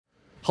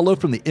Hello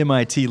from the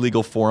MIT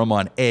Legal Forum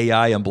on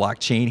AI and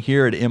blockchain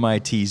here at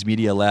MIT's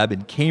Media Lab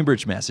in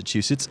Cambridge,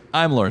 Massachusetts.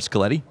 I'm Lawrence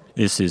Coletti.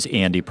 This is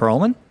Andy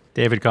Perlman.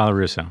 David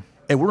Colarusso.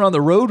 And we're on the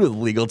road with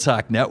Legal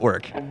Talk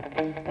Network.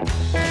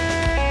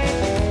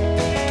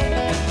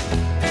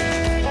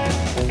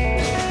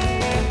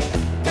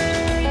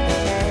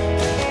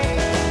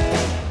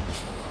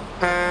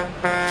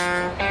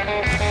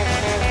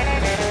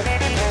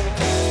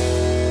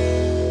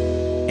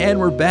 And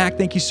we're back.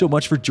 Thank you so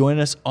much for joining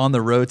us on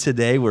the road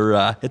today.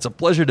 It's a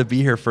pleasure to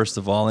be here, first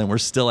of all, and we're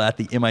still at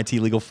the MIT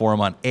Legal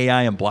Forum on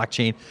AI and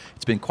blockchain.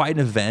 It's been quite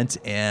an event,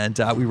 and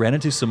we ran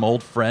into some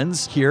old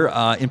friends here.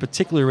 In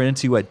particular, ran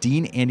into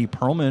Dean Andy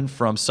Perlman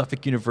from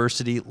Suffolk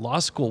University Law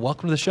School.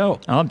 Welcome to the show.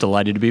 Oh, I'm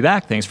delighted to be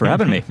back. Thanks for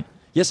having me.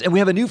 Yes, and we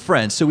have a new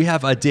friend. So we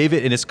have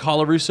David and it's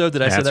Colarusso.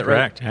 Did I say that That's right?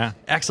 correct, yeah.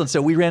 Excellent.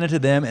 So we ran into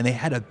them and they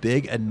had a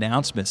big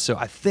announcement. So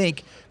I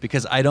think,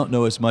 because I don't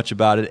know as much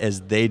about it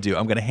as they do,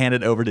 I'm going to hand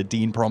it over to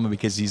Dean Perlman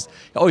because he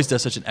always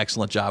does such an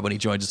excellent job when he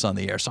joins us on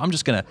the air. So I'm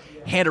just going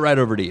to hand it right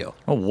over to you.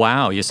 Oh,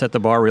 wow. You set the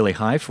bar really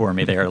high for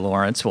me there,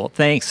 Lawrence. Well,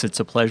 thanks. It's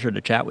a pleasure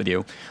to chat with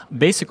you.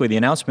 Basically, the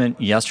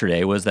announcement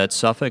yesterday was that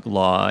Suffolk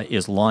Law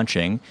is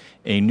launching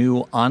a new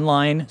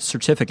online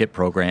certificate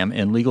program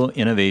in legal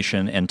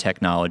innovation and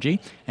technology,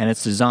 and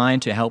it's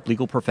designed to help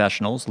legal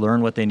professionals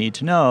learn what they need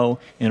to know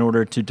in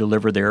order to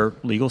deliver their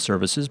legal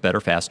services better,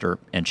 faster,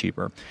 and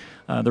cheaper.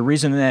 The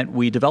reason that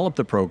we developed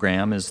the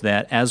program is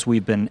that as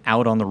we've been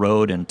out on the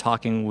road and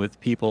talking with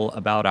people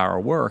about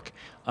our work,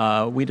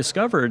 we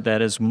discovered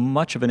that as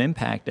much of an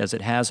impact as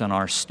it has on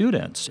our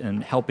students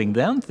and helping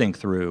them think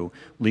through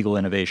legal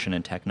innovation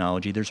and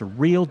technology, there's a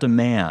real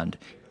demand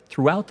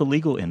throughout the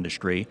legal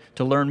industry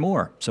to learn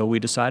more. So we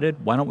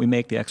decided, why don't we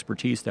make the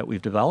expertise that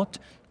we've developed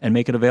and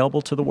make it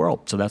available to the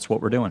world? So that's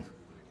what we're doing.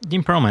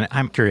 Dean Perlman,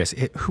 I'm curious,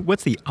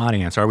 what's the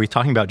audience? Are we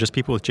talking about just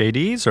people with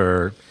JDs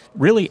or?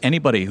 Really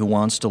anybody who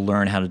wants to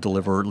learn how to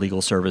deliver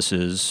legal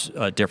services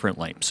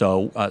differently.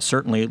 So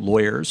certainly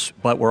lawyers,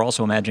 but we're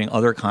also imagining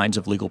other kinds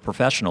of legal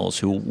professionals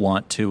who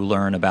want to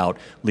learn about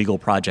legal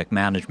project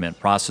management,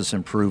 process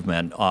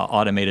improvement,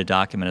 automated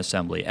document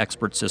assembly,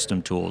 expert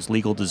system tools,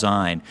 legal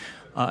design.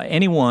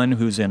 Anyone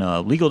who's in a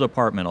legal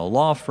department, a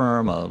law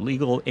firm, a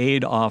legal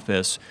aid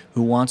office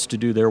who wants to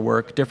do their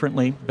work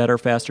differently, better,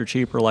 faster,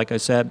 cheaper, like I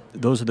said,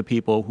 those are the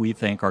people who we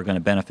think are going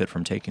to benefit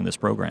from taking this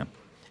program.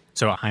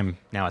 So I'm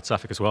now at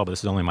Suffolk as well, but this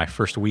is only my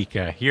first week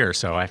here,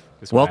 so I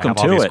have Welcome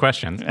all to these it.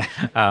 questions.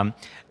 I'm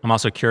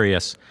also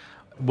curious,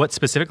 what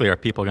specifically are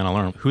people going to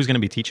learn? Who's going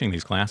to be teaching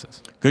these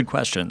classes? Good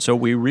question. So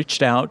we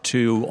reached out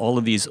to all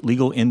of these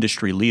legal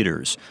industry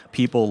leaders,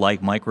 people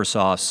like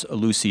Microsoft's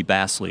Lucy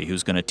Basley,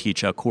 who's going to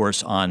teach a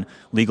course on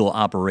legal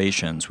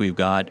operations. We've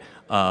got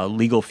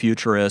legal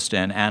futurist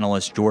and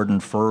analyst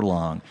Jordan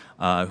Furlong,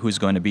 who's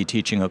going to be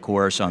teaching a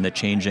course on the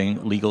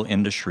changing legal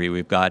industry.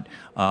 We've got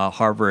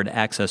Harvard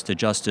Access to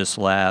Justice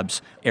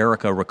Labs'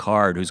 Erica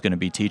Ricard, who's going to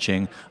be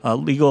teaching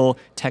legal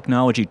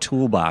technology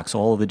toolbox,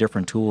 all of the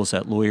different tools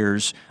that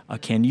lawyers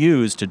can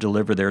use to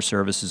deliver their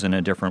services in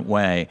a different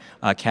way.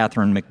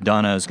 Catherine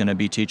McDonough is going to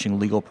be teaching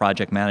legal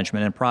project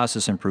management and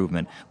process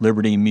improvement.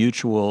 Liberty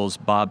Mutual's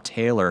Bob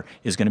Taylor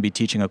is going to be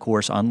teaching a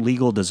course on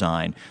legal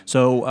design.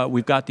 So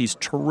we've got these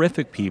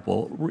terrific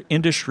people,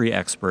 industry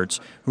experts,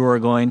 who are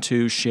going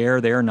to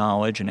share their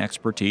knowledge and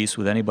expertise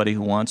with anybody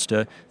who wants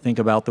to think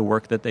about the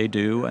work that they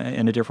do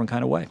in a different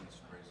kind of way.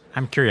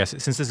 I'm curious,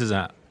 since this is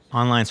an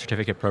online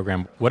certificate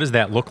program, what does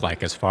that look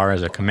like as far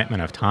as a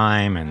commitment of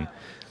time, and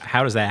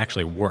how does that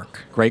actually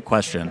work? Great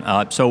question.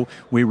 So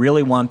we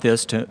really want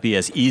this to be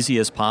as easy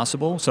as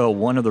possible. So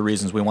one of the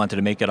reasons we wanted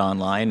to make it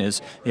online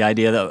is the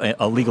idea that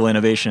a legal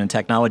innovation and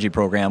technology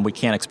program, we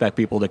can't expect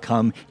people to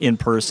come in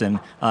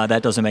person.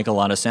 That doesn't make a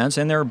lot of sense.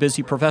 And they're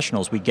busy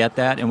professionals. We get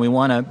that, and we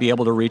want to be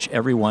able to reach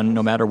everyone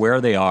no matter where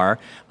they are.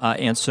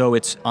 And so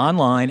it's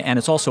online, and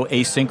it's also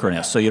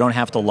asynchronous. So you don't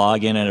have to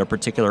log in at a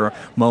particular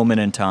moment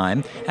in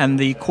time. And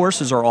the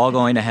courses are all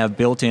going to have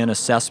built-in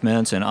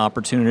assessments and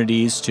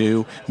opportunities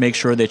to make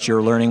sure that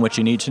you're learning what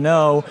you need to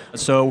know.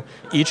 So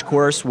each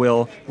course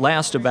will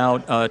last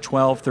about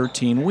 12,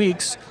 13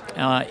 weeks,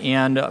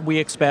 and we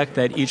expect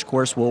that each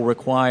course will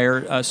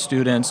require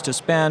students to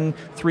spend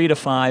 3 to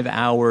 5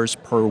 hours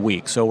per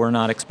week. So we're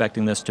not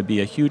expecting this to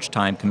be a huge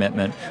time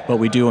commitment, but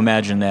we do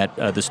imagine that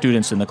the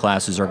students in the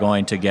classes are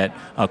going to get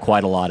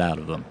quite a lot out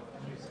of them.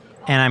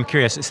 And I'm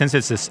curious, since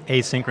it's this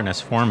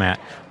asynchronous format,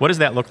 what does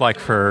that look like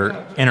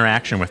for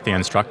interaction with the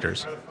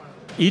instructors?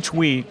 Each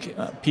week,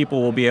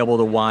 people will be able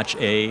to watch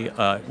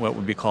what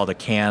would be called a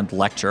canned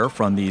lecture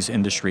from these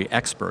industry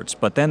experts,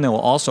 but then they'll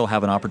also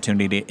have an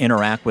opportunity to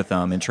interact with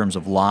them in terms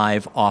of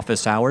live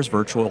office hours,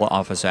 virtual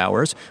office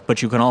hours,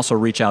 but you can also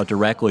reach out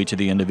directly to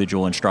the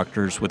individual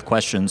instructors with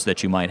questions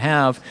that you might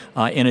have.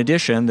 In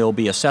addition, there'll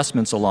be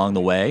assessments along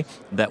the way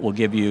that will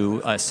give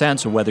you a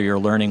sense of whether you're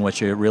learning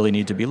what you really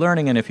need to be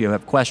learning, and if you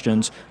have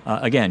questions,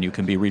 again, you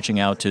can be reaching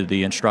out to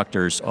the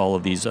instructors, all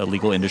of these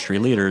legal industry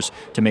leaders,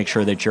 to make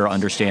sure that you're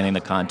understanding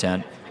the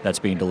content that's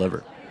being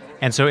delivered.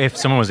 And so if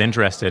someone was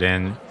interested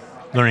in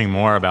learning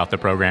more about the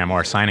program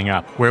or signing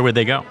up, where would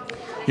they go?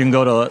 You can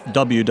go to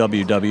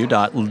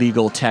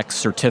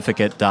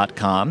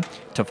www.legaltechcertificate.com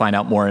to find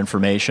out more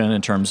information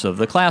in terms of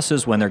the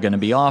classes, when they're going to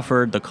be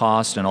offered, the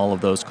cost, and all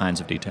of those kinds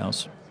of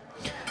details.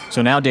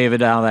 So now,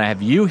 David, now that I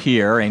have you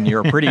here and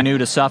you're pretty new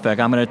to Suffolk,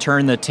 I'm going to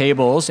turn the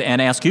tables and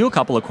ask you a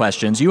couple of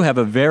questions. You have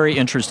a very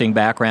interesting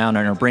background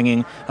and are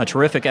bringing a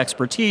terrific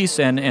expertise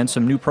and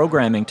some new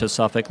programming to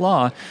Suffolk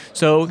Law.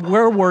 So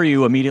where were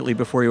you immediately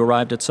before you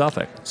arrived at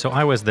Suffolk? So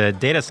I was the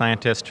data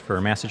scientist for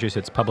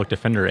Massachusetts Public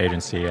Defender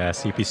Agency,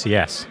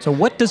 CPCS. So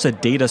what does a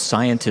data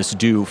scientist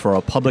do for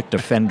a public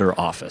defender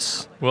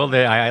office? Well,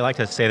 I like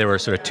to say there were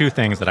sort of two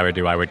things that I would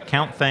do. I would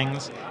count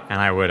things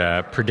and I would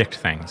predict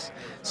things.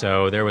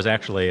 So there was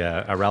actually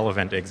a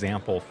relevant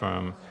example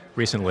from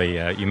recently.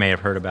 You may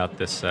have heard about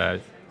this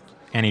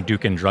Annie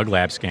Dookhan drug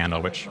lab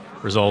scandal, which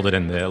resulted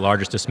in the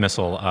largest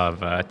dismissal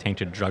of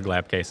tainted drug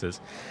lab cases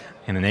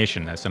in the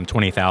nation. Some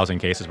 20,000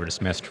 cases were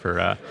dismissed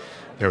for.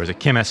 There was a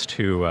chemist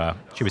who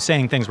she was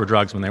saying things were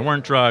drugs when they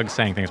weren't drugs,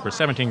 saying things were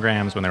 17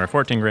 grams when they were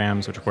 14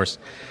 grams, which of course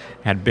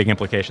had big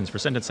implications for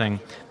sentencing.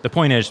 The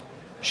point is,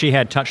 she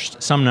had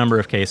touched some number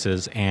of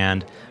cases,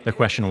 and the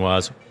question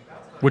was,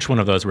 which one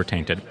of those were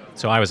tainted?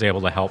 So I was able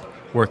to help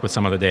work with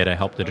some of the data,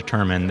 help to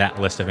determine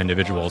that list of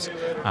individuals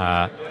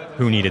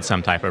who needed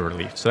some type of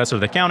relief. So that's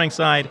sort of the counting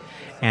side.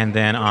 And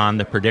then on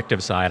the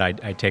predictive side,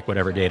 I'd take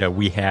whatever data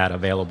we had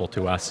available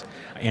to us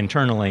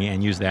internally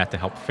and use that to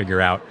help figure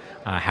out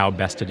how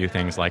best to do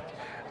things like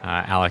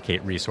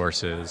allocate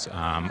resources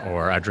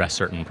or address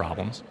certain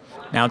problems.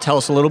 Now tell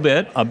us a little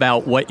bit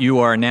about what you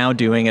are now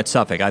doing at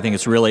Suffolk. I think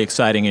it's really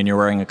exciting, and you're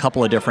wearing a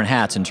couple of different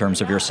hats in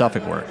terms of your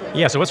Suffolk work.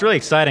 Yeah, so what's really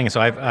exciting,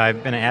 so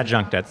I've been an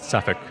adjunct at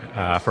Suffolk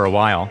for a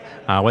while.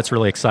 What's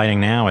really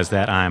exciting now is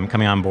that I'm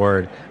coming on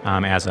board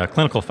as a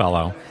clinical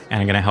fellow, and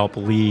I'm going to help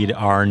lead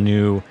our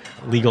new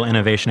legal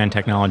innovation and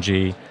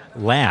technology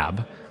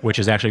lab, which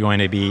is actually going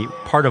to be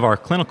part of our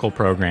clinical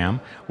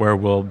program, where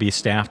we'll be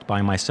staffed by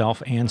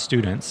myself and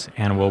students,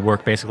 and we'll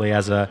work basically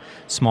as a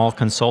small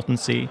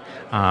consultancy,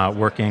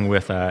 working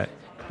with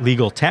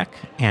legal tech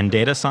and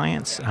data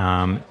science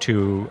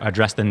to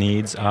address the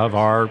needs of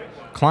our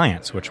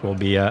clients, which will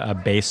be a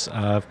base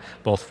of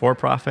both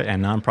for-profit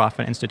and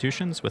nonprofit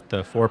institutions, with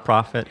the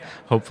for-profit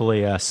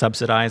hopefully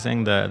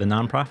subsidizing the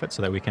nonprofit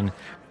so that we can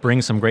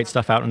bring some great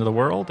stuff out into the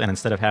world, and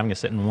instead of having to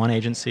sit in one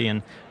agency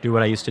and do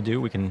what I used to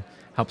do, we can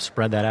help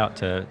spread that out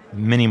to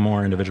many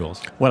more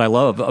individuals. What I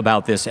love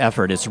about this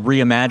effort is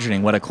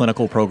reimagining what a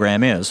clinical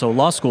program is. So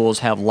law schools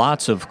have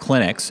lots of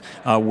clinics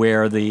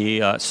where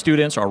the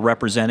students are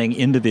representing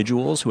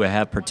individuals who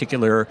have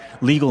particular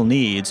legal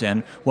needs.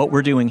 And what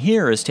we're doing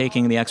here is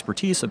taking the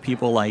expertise of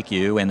people like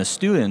you and the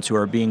students who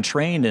are being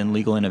trained in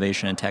legal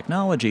innovation and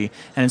technology,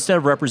 and instead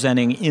of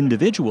representing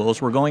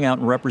individuals, we're going out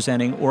and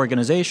representing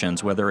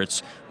organizations, whether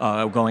it's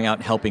going out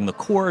and helping the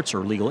courts or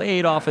legal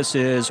aid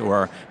offices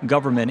or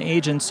government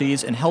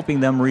agencies, and helping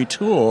them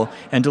retool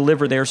and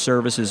deliver their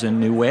services in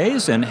new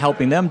ways and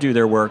helping them do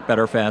their work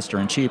better, faster,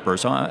 and cheaper.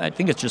 So I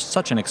think it's just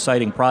such an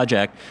exciting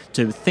project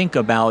to think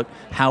about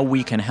how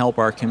we can help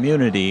our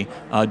community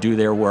do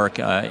their work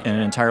in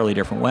an entirely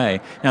different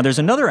way. Now, there's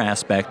another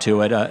aspect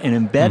to it, an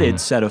embedded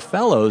set of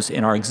fellows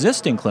in our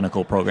existing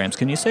clinical programs.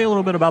 Can you say a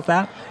little bit about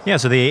that? Yeah,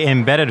 so the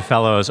embedded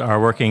fellows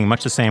are working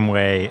much the same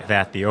way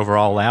that the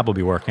overall lab will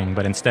be working,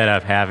 but instead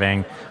of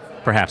having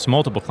perhaps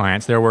multiple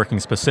clients, they're working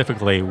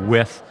specifically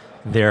with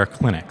their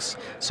clinics.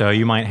 So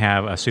you might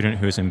have a student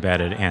who's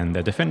embedded in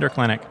the Defender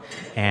Clinic,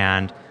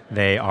 and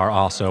they are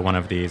also one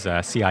of these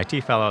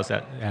CIT fellows,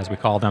 as we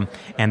call them,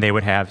 and they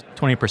would have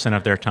 20%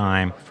 of their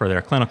time for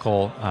their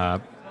clinical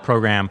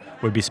program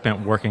would be spent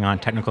working on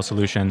technical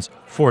solutions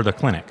for the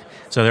clinic.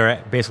 So they're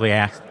basically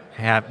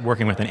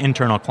working with an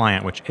internal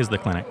client, which is the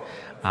clinic.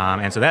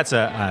 And so that's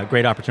a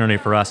great opportunity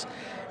for us.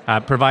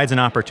 Provides an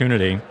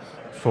opportunity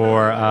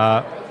for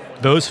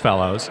those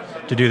fellows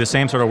to do the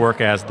same sort of work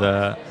as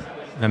the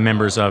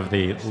members of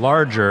the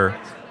larger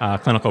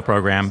clinical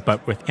program,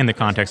 but within the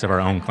context of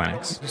our own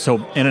clinics.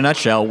 So in a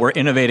nutshell, we're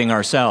innovating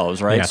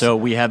ourselves, right? Yes. So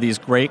we have these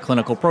great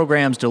clinical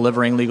programs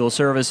delivering legal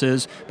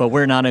services, but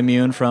we're not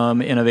immune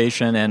from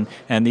innovation,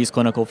 and these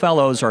clinical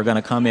fellows are going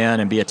to come in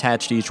and be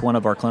attached to each one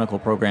of our clinical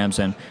programs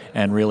and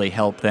really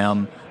help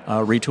them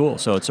retool.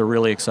 So it's a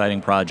really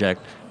exciting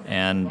project,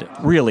 and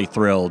really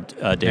thrilled,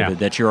 David,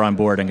 that you're on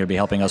board and going to be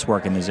helping us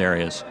work in these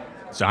areas.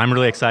 So I'm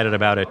really excited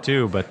about it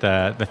too, but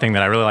the thing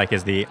that I really like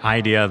is the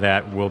idea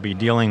that we'll be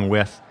dealing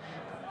with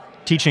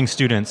teaching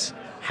students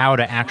how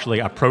to actually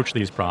approach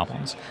these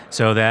problems,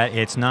 so that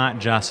it's not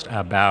just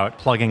about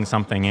plugging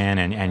something in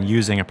and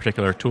using a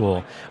particular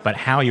tool, but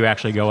how you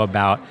actually go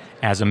about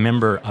as a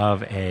member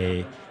of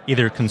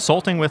either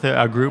consulting with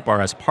a group or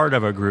as part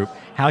of a group,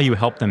 how you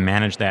help them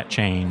manage that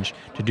change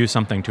to do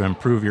something to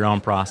improve your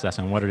own process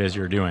and what it is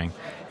you're doing.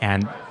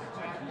 And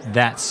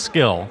that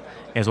skill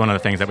is one of the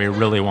things that we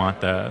really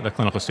want the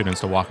clinical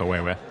students to walk away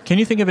with. Can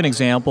you think of an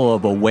example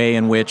of a way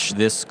in which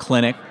this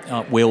clinic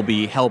will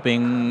be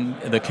helping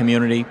the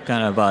community,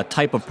 kind of a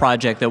type of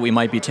project that we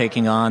might be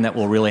taking on that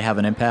will really have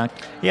an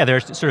impact? Yeah,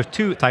 there's sort of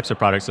two types of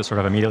projects that sort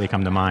of immediately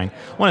come to mind.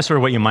 One is sort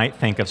of what you might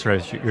think of sort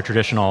of your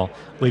traditional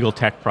legal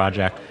tech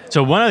project.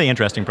 So one of the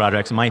interesting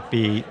projects might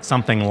be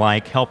something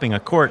like helping a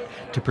court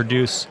to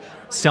produce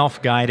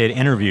self-guided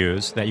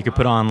interviews that you could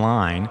put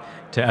online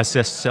to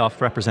assist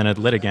self-represented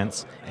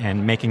litigants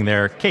in making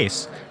their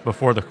case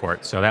before the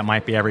court. So that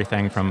might be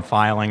everything from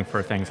filing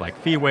for things like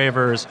fee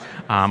waivers,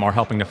 or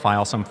helping to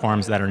file some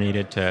forms that are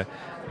needed to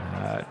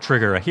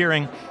trigger a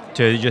hearing,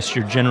 to just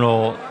your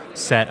general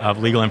set of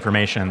legal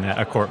information that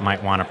a court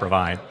might want to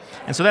provide.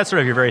 And so that's sort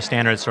of your very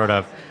standard sort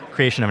of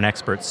creation of an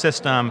expert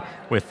system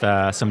with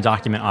some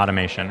document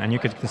automation. And you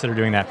could consider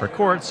doing that for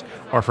courts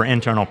or for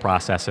internal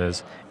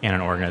processes in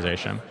an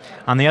organization.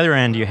 On the other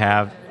end, you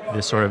have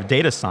this sort of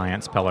data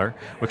science pillar,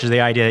 which is the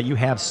idea that you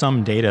have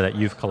some data that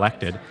you've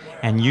collected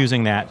and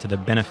using that to the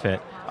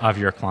benefit of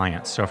your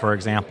clients. So for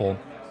example,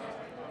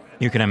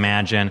 you can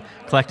imagine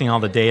collecting all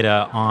the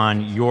data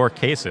on your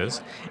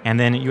cases, and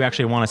then you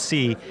actually want to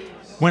see,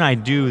 when I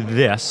do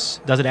this,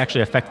 does it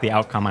actually affect the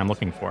outcome I'm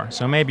looking for?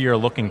 So maybe you're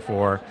looking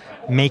for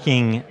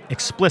making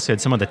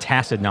explicit some of the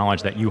tacit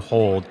knowledge that you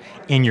hold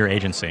in your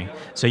agency.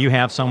 So you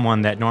have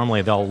someone that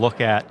normally they'll look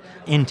at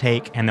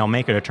intake and they'll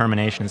make a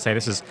determination and say,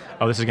 this is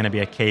going to be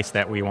a case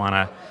that we want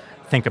to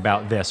think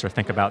about this or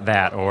think about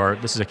that, or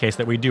this is a case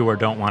that we do or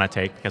don't want to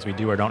take because we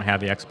do or don't have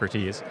the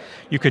expertise.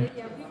 You could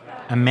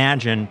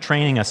imagine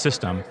training a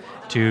system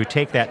to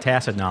take that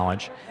tacit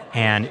knowledge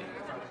and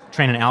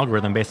train an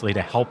algorithm basically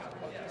to help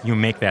you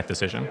make that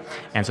decision.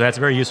 And so that's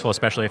very useful,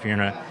 especially if you're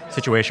in a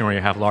situation where you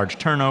have large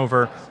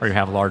turnover or you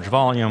have large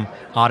volume.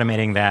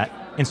 Automating that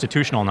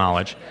institutional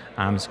knowledge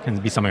can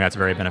be something that's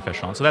very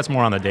beneficial. So that's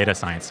more on the data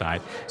science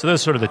side. So those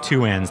are sort of the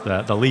two ends,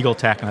 the legal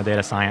tech and the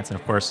data science, and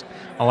of course,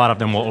 a lot of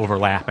them will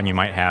overlap and you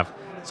might have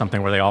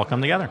something where they all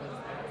come together.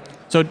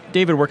 So,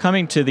 David, we're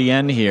coming to the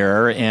end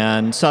here,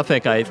 and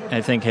Suffolk, I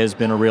think, has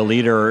been a real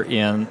leader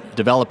in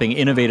developing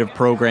innovative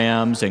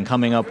programs and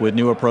coming up with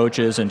new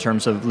approaches in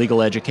terms of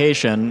legal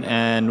education,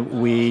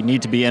 and we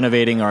need to be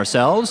innovating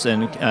ourselves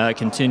and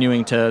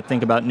continuing to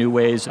think about new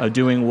ways of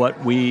doing what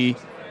we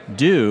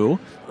do.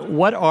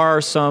 What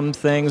are some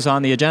things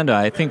on the agenda?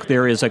 I think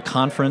there is a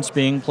conference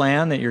being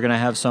planned that you're going to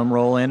have some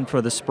role in for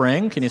the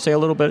spring. Can you say a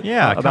little bit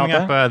about that? Coming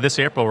up this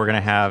April, we're going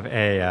to have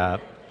a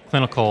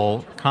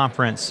clinical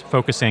conference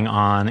focusing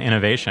on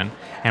innovation,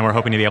 and we're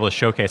hoping to be able to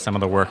showcase some of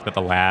the work that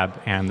the lab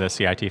and the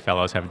CIT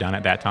fellows have done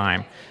at that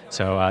time.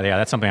 So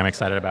that's something I'm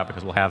excited about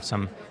because we'll have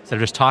some, instead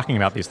of just talking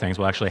about these things,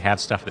 we'll actually have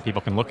stuff that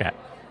people can look at.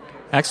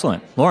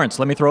 Excellent. Lawrence,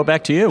 let me throw it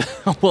back to you.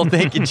 Well,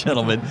 thank you,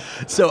 gentlemen.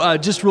 So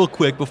just real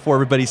quick before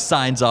everybody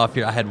signs off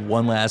here, I had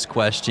one last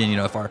question. You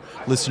know, if our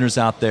listeners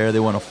out there, they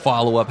want to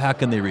follow up, how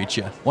can they reach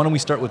you? Why don't we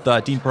start with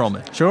Dean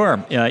Perlman?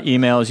 Sure.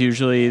 Email is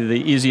usually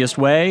the easiest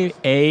way.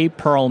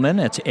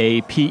 Perlman, it's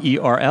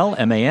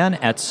APERLMAN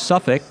at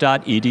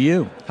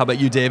suffolk.edu. How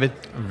about you, David?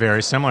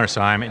 Very similar.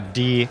 So I'm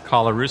D.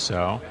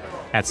 Colarusso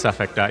at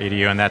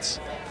suffolk.edu, and that's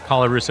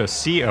Colarusso,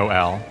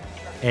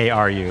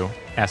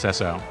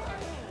 COLARUSSO.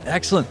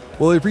 Excellent.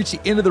 Well, we've reached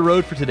the end of the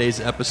road for today's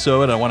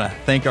episode. I want to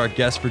thank our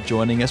guests for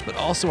joining us, but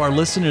also our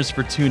listeners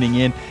for tuning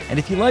in. And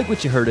if you like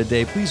what you heard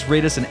today, please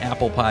rate us an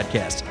Apple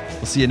Podcast.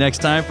 We'll see you next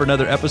time for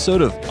another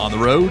episode of On the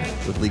Road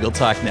with Legal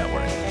Talk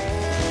Network.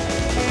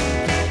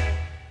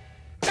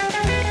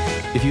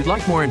 If you'd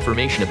like more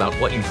information about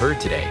what you've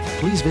heard today,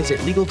 please visit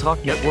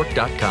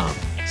LegalTalkNetwork.com.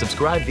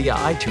 Subscribe via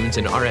iTunes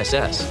and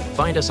RSS.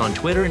 Find us on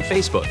Twitter and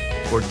Facebook,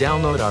 or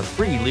download our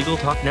free Legal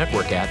Talk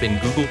Network app in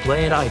Google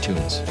Play and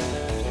iTunes.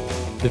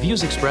 The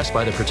views expressed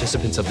by the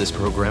participants of this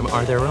program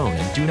are their own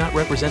and do not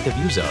represent the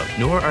views of,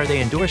 nor are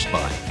they endorsed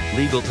by,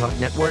 Legal Talk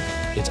Network,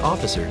 its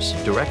officers,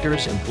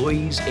 directors,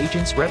 employees,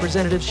 agents,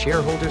 representatives,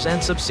 shareholders,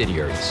 and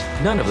subsidiaries.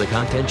 None of the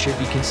content should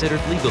be considered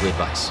legal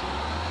advice.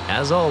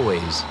 As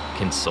always,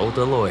 consult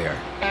a lawyer.